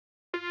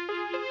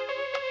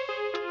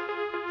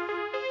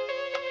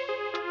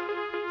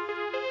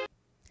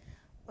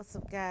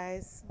What's up,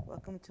 guys?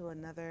 Welcome to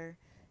another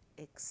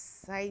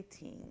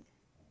exciting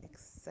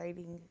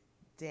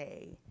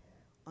day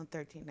on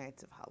 13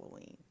 Nights of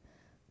Halloween.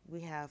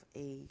 We have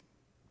a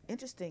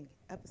interesting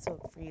episode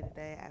for you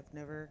today. I've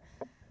never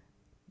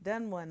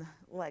done one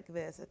like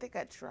this. I think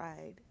I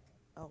tried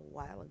a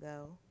while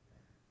ago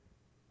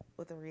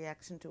with a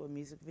reaction to a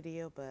music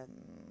video, but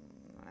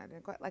I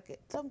didn't quite like it.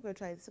 So I'm going to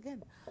try this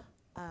again.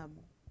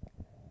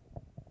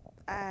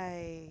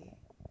 I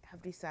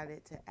have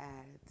decided to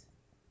add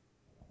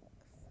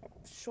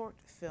short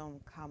film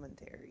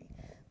commentary.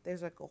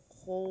 There's like a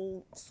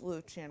whole slew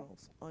of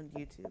channels on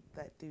YouTube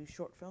that do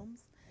short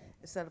films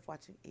instead of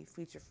watching a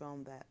feature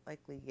film that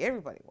likely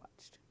everybody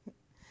watched.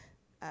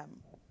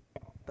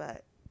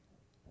 But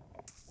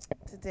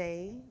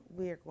today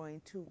we are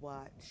going to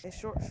watch a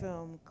short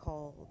film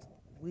called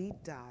We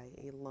Die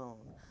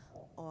Alone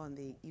on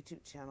the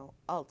YouTube channel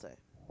Alter.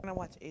 We're going to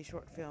watch a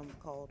short film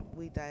called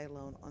We Die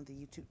Alone on the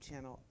YouTube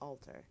channel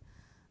Alter.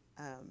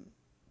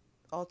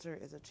 Alter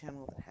is a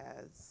channel that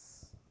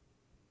has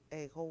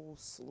a whole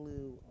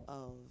slew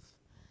of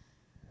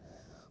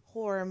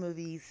horror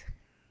movies,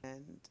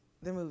 and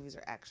their movies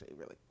are actually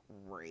really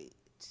great.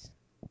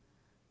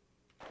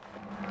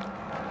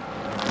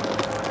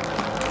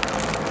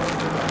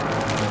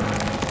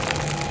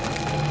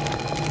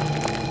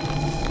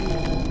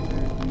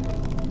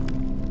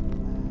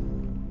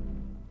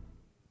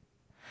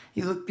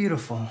 You look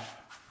beautiful.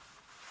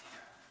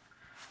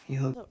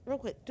 So, real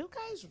quick, do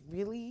guys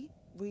really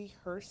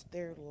rehearse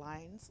their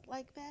lines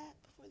like that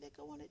before they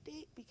go on a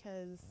date?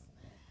 Because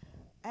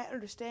I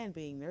understand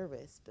being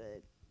nervous,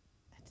 but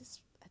I just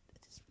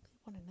really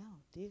want to know.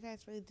 Do you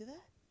guys really do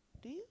that?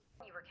 Do you?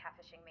 You were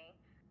catfishing me.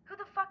 Who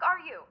the fuck are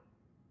you?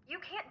 You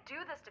can't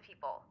do this to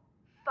people.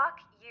 Fuck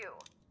you.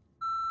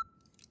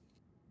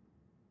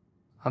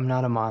 I'm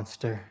not a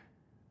monster.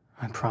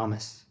 I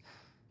promise.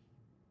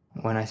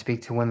 When I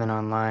speak to women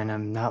online,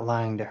 I'm not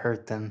lying to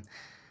hurt them.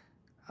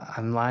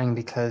 I'm lying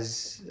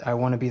because I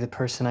want to be the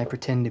person I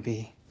pretend to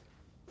be.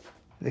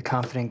 The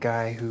confident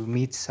guy who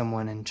meets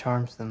someone and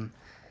charms them.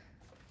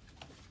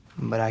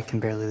 But I can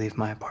barely leave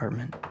my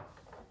apartment.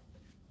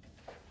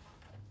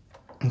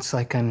 It's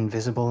like I'm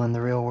invisible in the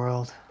real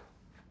world.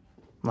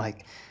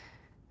 Like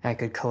I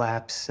could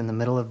collapse in the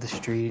middle of the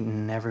street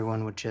and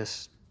everyone would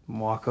just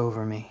walk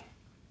over me.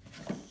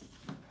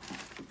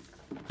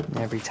 And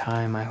every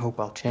time I hope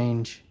I'll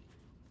change,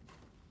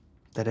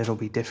 that it'll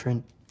be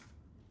different.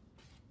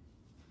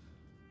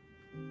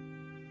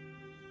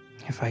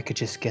 If I could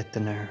just get the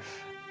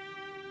nerve.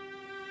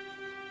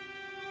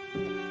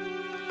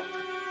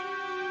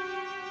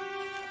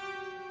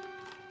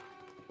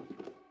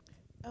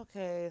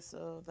 Okay,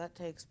 so that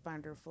takes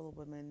Binder Full of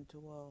Women to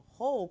a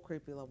whole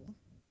creepy level.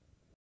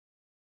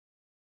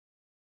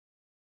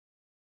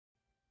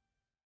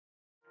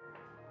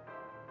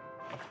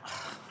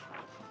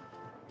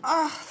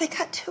 Oh, they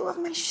cut 2 of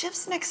my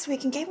shifts next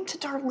week and gave them to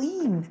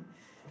Darlene.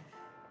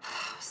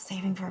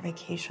 Saving for a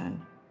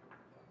vacation.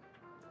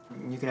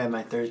 You can have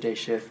my Thursday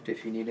shift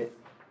if you need it.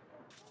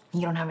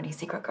 You don't have any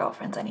secret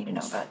girlfriends I need to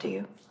know about, do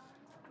you?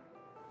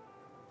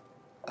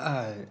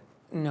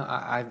 No,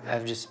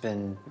 I've just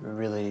been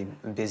really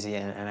busy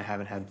and I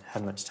haven't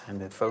had much time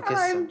to focus.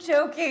 I'm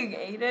joking,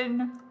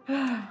 Aiden.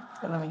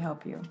 But let me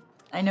help you.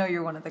 I know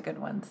you're one of the good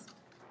ones.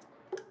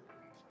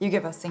 You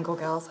give us single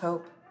gals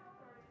hope.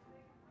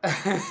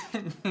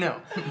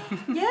 No.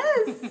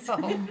 Yes!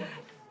 No.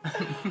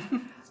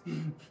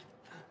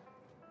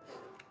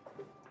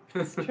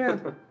 It's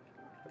true.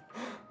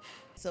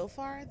 So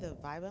far, the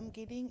vibe I'm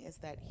getting is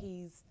that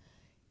he's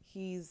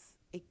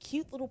a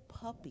cute little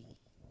puppy,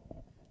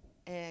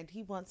 and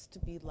he wants to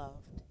be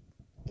loved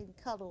and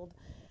cuddled,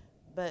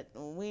 but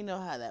we know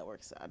how that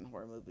works out in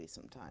horror movies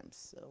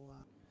sometimes. So,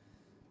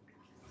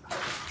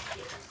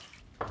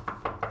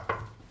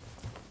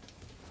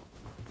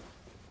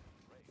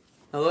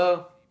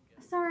 Hello?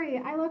 Sorry,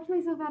 I locked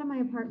myself out of my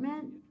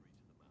apartment.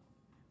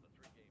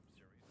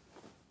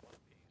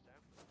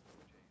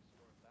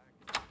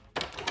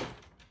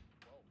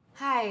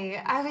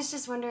 Hi, I was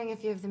just wondering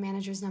if you have the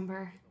manager's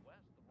number.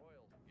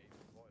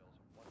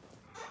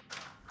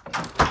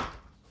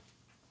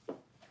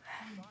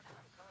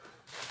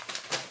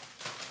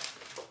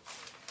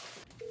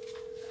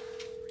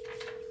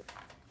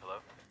 Hello?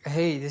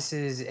 Hey, this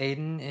is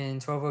Aiden in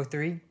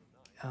 1203.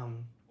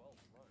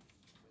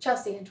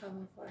 Chelsea in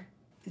 1204.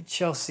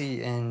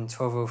 Chelsea in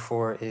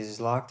 1204 is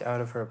locked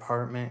out of her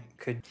apartment.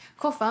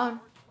 Cool phone.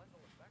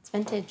 It's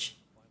vintage.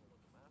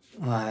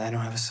 Well, I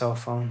don't have a cell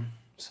phone,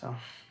 so.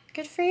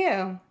 Good for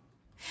you.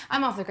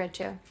 I'm off the grid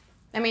too.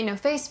 I mean, no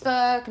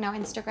Facebook, no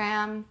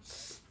Instagram.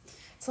 It's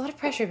a lot of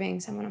pressure being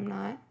someone I'm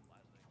not.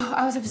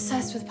 I was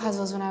obsessed with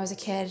puzzles when I was a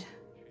kid.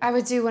 I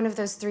would do one of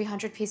those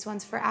 300-piece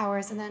ones for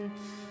hours, and then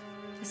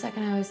the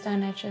second I was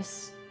done, I'd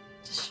just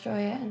destroy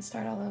it and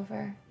start all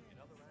over.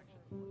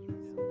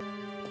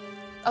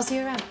 I'll see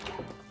you around.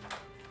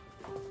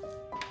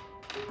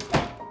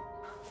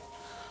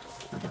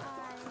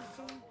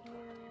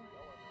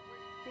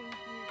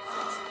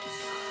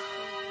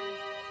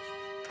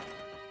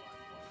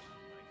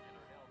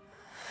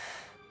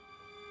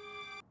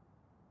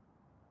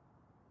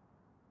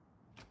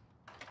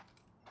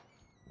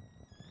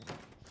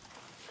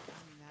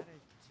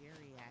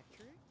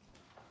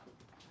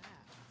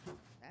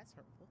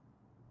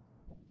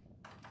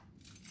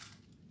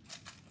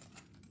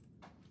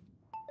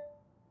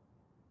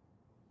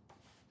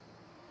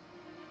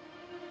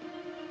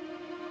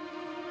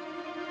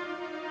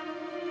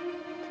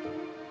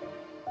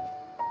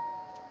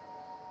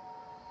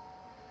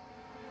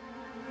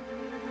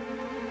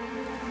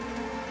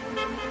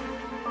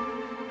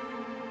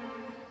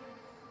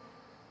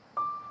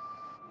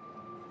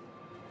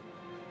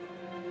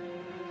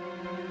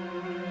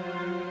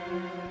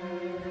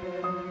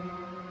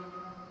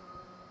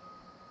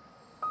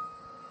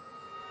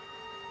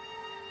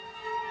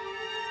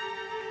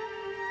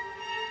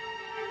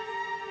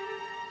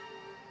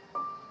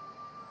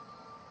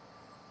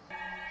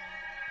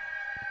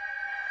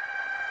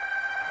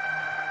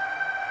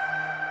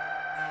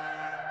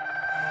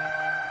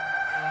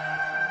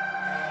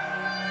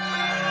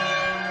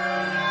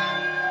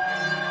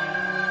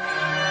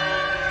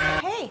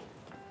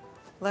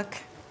 look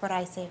what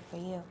I saved for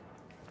you.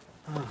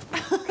 Oh.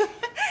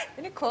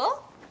 Isn't it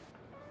cool?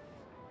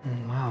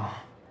 Wow.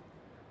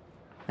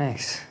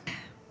 Thanks.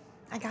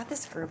 I got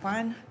this group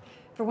on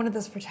for one of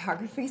those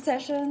photography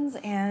sessions,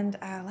 and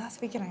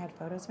last weekend I had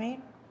photos made.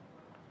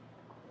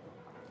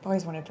 I've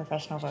always wanted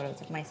professional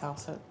photos of myself,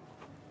 so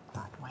I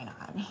thought, why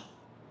not?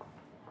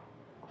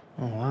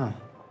 Oh, wow.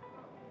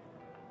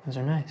 Those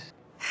are nice.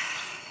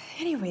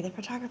 Anyway, the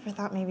photographer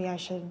thought maybe I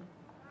should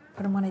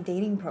put them on a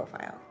dating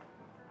profile.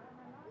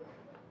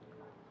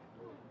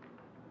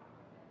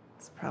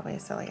 It's probably a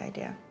silly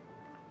idea.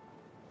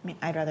 I mean,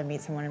 I'd rather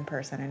meet someone in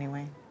person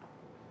anyway.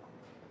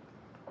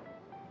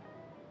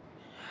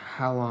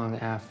 How long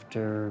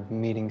after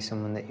meeting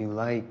someone that you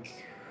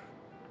like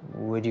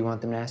would you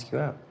want them to ask you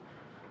out?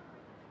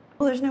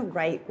 Well, there's no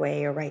right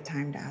way or right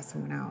time to ask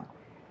someone out.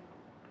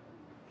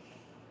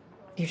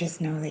 You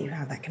just know that you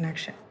have that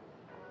connection.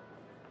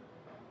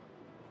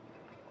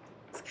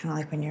 It's kind of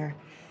like when your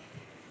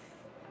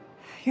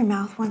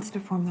mouth wants to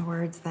form the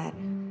words that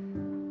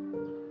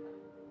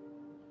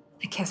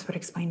a kiss would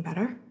explain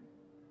better.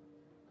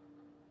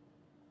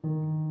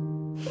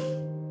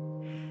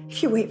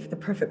 If you wait for the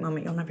perfect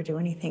moment, you'll never do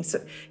anything,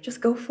 so just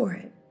go for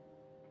it.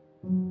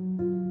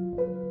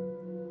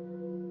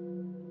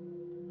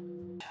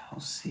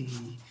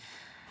 Chelsea,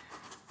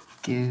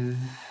 give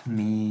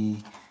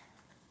me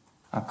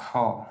a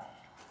call.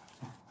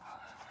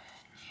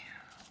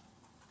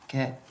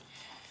 Get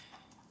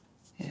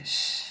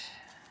this.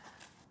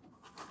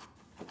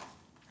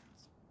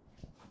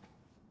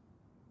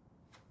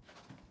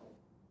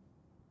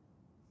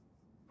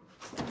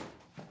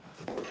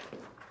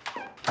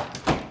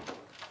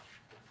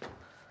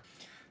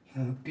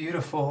 You look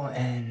beautiful,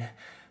 and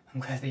I'm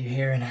glad that you're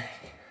here, and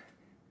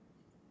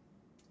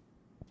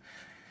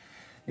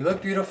you look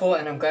beautiful,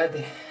 and I'm glad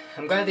that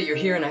you're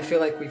here, and I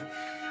feel like we've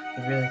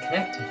really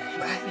connected. I'm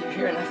glad that you're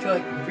here, and I feel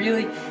like we've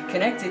really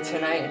connected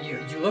tonight. And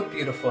you look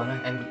beautiful,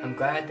 and I'm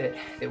glad that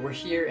we're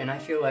here, and I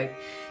feel like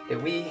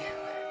that we.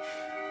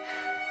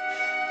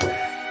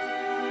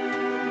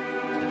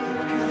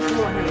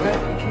 Beautiful, and I'm glad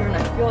that you're here, and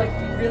I feel like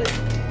we really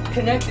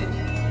connected.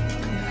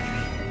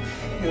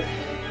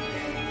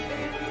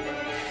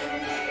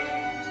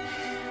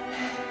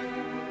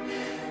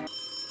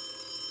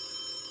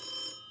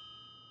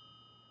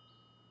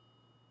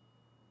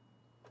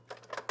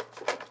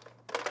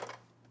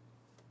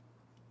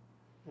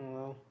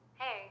 Hello.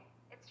 Hey,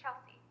 it's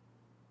Chelsea.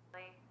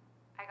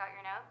 I got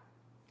your note.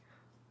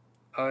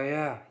 Oh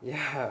yeah.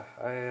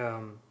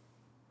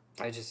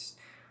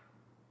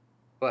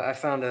 I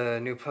found a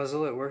new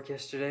puzzle at work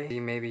yesterday.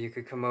 Maybe you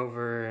could come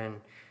over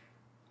and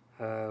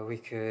we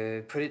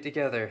could put it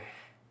together.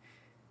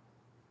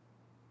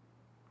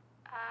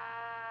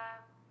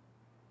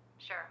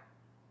 Sure.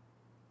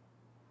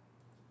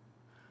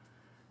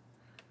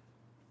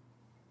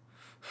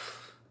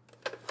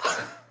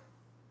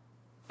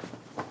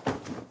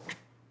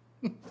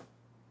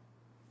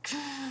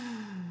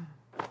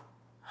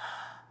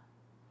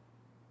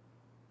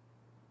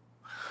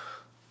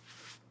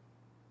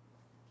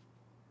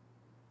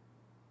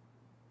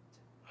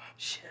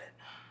 Shit.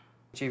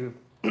 Did you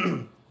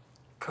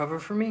cover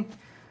for me?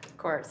 Of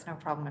course, no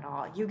problem at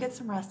all. You get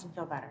some rest and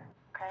feel better,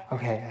 okay?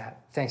 Okay,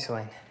 thanks,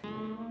 Elaine.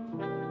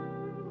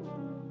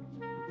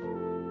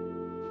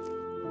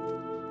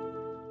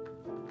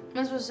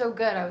 This was so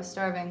good, I was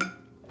starving.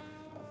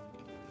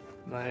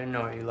 I didn't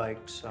know what you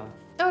liked, so.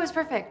 Oh, it was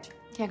perfect.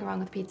 Can't go wrong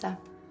with pizza.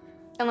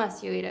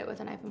 Unless you eat it with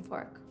a knife and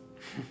fork.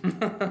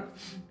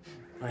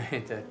 I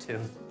hate that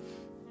too.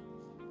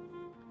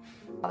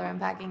 Bother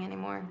unpacking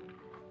anymore.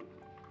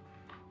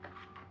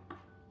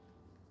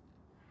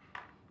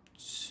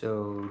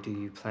 So, do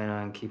you plan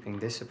on keeping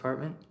this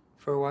apartment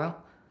for a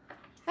while?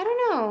 I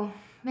don't know.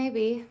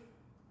 Maybe.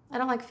 I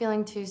don't like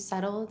feeling too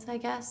settled, I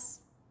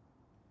guess.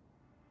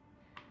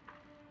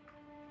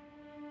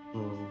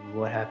 Well,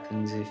 what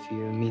happens if you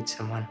meet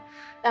someone?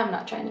 I'm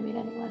not trying to meet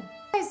anyone.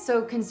 I'm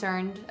so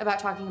concerned about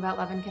talking about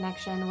love and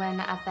connection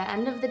when at the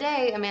end of the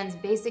day, a man's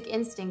basic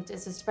instinct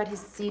is to spread his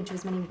seed to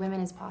as many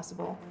women as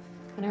possible.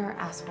 Women are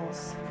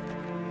assholes.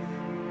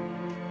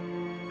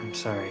 I'm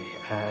sorry,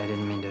 I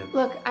didn't mean to.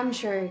 Look, I'm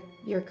sure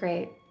you're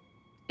great.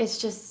 It's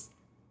just,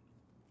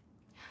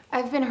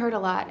 I've been hurt a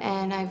lot,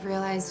 and I've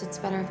realized it's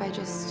better if I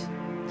just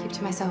keep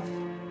to myself.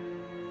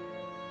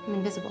 I'm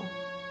invisible.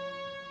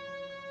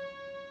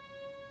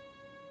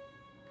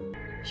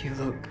 You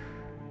look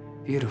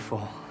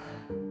beautiful.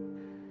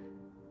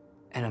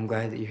 And I'm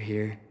glad that you're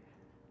here.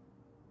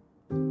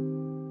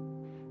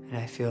 And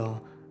I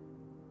feel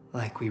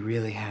like we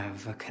really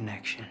have a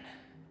connection.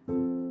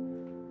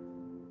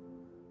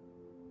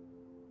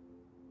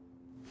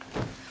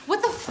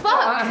 What the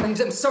fuck?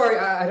 I'm sorry,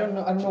 I don't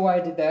know why I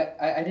did that.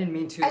 I didn't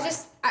mean to.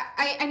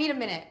 I need a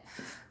minute.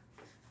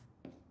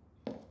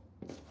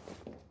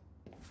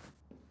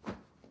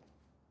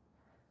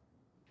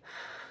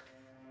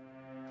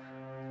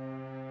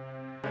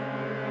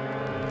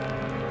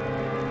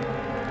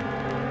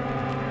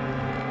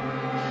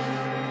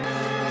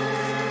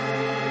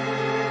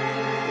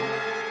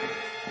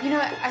 You know,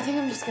 what? I think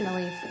I'm just gonna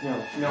leave.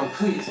 No,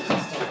 please don't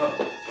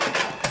go.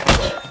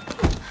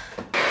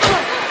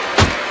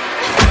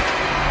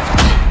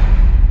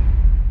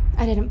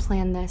 I didn't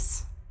plan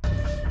this.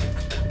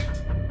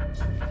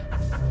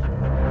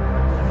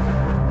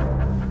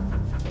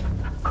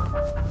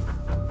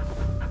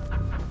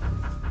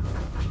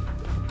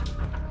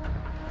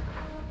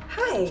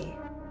 Hi.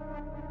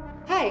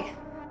 Hi.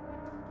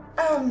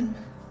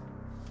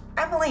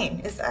 I'm Elaine.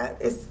 Is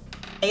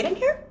Aiden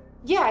here?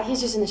 Yeah, he's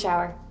just in the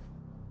shower.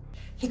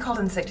 He called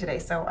in sick today,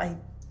 so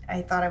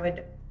I thought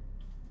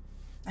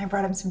I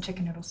brought him some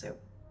chicken noodle soup.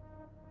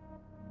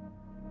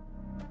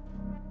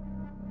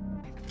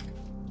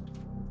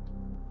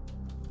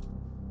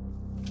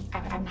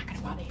 I'm not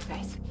gonna bother you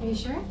guys. Are you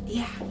sure?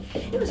 Yeah,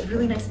 it was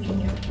really nice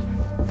meeting you.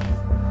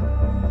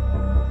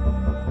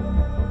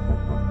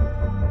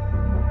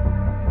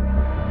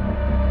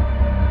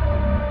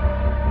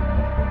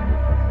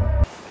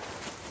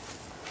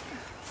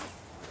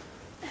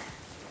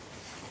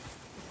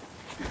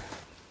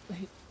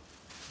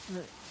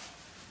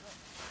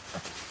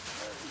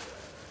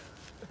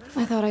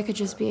 I thought I could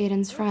just be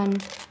Aiden's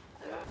friend.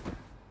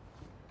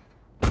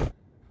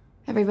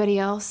 Everybody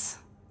else,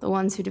 the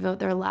ones who devote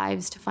their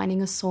lives to finding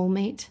a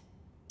soulmate,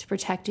 to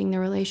protecting their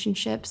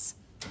relationships,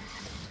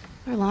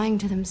 they're lying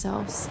to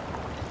themselves.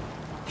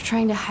 They're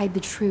trying to hide the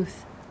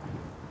truth.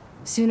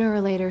 Sooner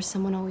or later,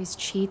 someone always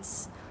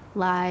cheats,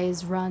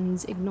 lies,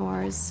 runs,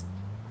 ignores,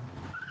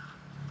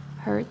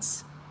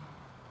 hurts.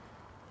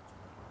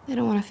 They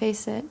don't want to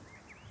face it.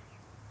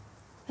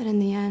 But in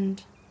the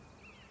end,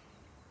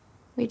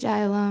 we die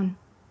alone.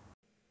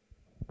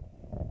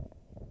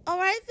 All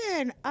right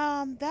then.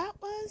 That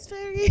was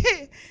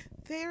very,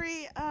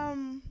 very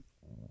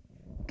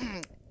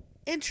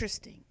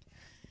interesting.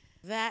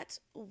 That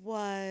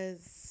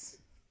was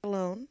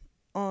Alone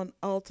on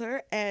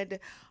Altar, and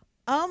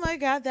oh my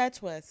God, that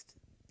twist.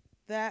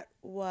 That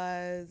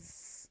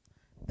was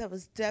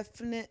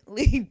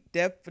definitely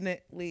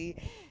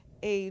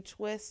a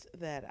twist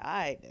that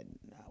I did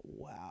not.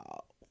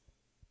 Wow.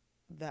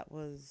 That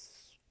was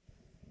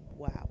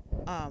wow.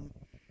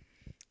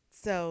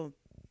 So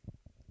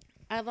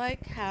I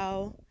like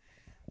how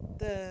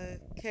the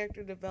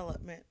character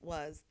development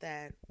was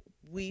that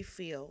we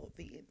feel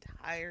the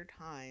entire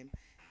time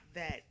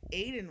that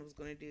Aiden was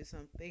going to do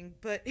something,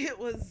 but it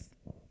was,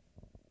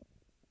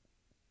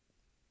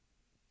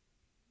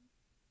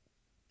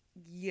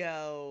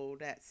 yo,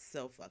 that's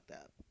so fucked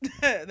up.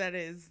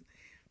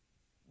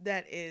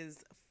 that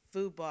is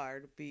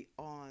foobarred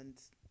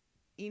beyond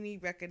any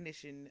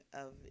recognition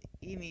of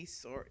any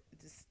sort.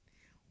 Just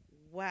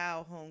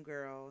wow,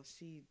 homegirl.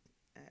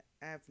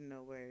 I have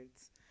no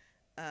words.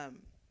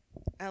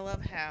 I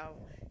love how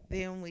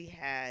they only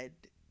had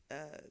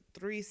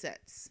 3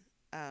 sets.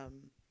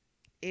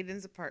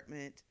 Aiden's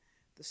apartment,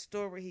 the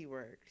store where he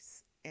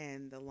works,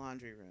 and the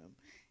laundry room.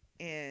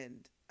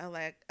 And I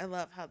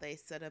love how they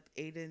set up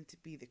Aiden to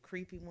be the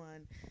creepy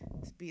one,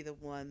 to be the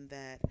one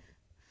that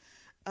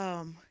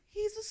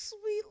he's a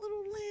sweet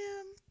little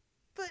lamb,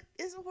 but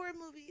it's a horror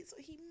movie, so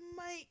he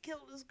might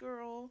kill this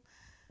girl.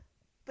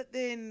 But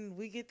then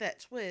we get that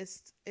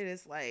twist. It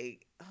is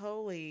like,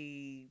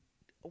 holy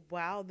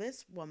wow,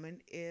 this woman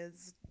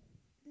is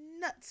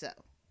nutso.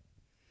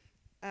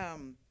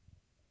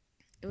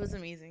 It was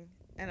amazing,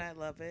 and I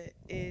love it.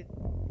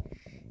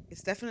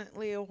 It's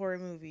definitely a horror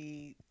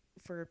movie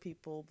for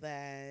people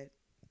that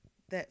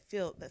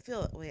feel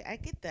that way. I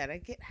get that. I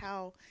get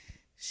how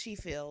she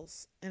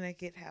feels, and I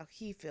get how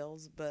he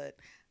feels, but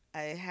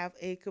I have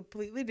a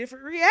completely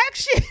different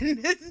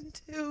reaction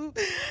to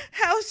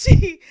how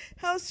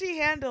she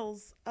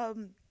handles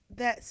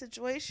that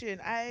situation.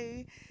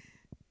 I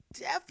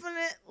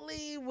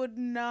definitely would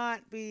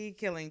not be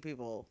killing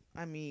people.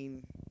 I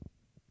mean,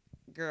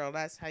 girl,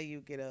 that's how you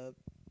get a...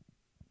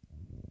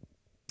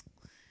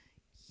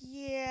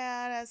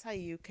 Yeah, that's how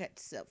you catch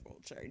several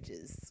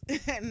charges.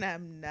 And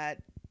I'm not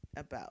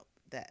about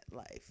that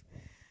life.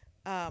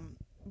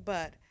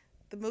 But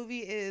the movie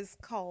is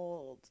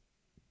called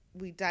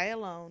We Die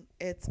Alone.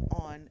 It's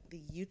on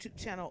the YouTube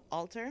channel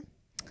Altar.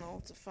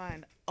 To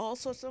find all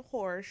sorts of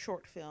horror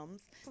short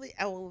films.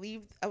 I will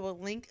leave a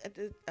link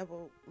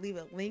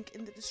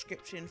in the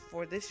description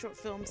for this short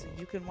film so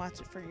you can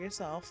watch it for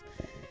yourself.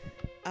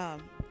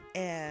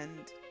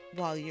 And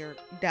while you're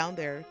down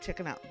there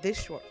checking out this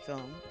short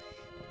film,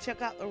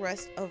 check out the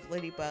rest of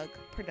LadyBug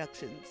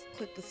Productions.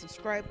 Click the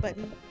subscribe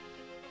button,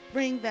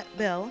 ring that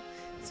bell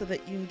so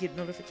that you can get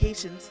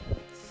notifications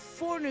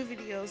for new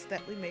videos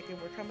that we make,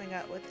 and we're coming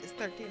out with is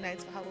 13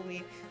 Nights of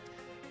Halloween.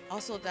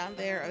 Also down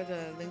there are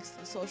the links to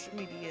the social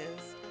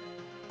medias,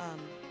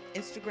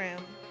 Instagram,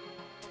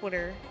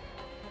 Twitter,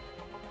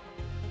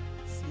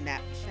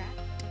 Snapchat,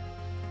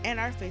 and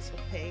our Facebook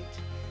page.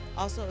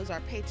 Also is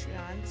our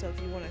Patreon, so if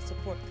you want to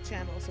support the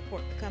channel,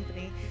 support the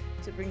company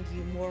to bring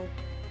you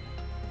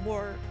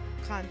more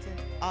content,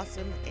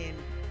 awesome and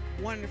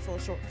wonderful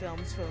short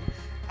films from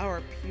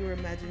our pure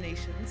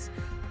imaginations,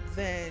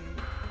 then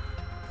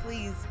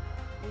please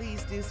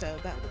do so.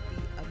 That would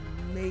be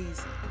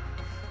amazing.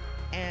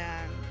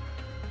 And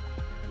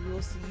We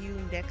will see you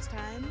next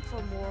time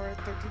for more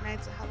 13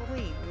 Nights of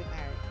Halloween with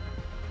Harry.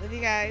 Love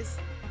you guys.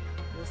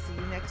 We'll see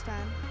you next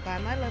time. Bye,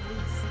 my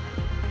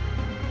lovelies.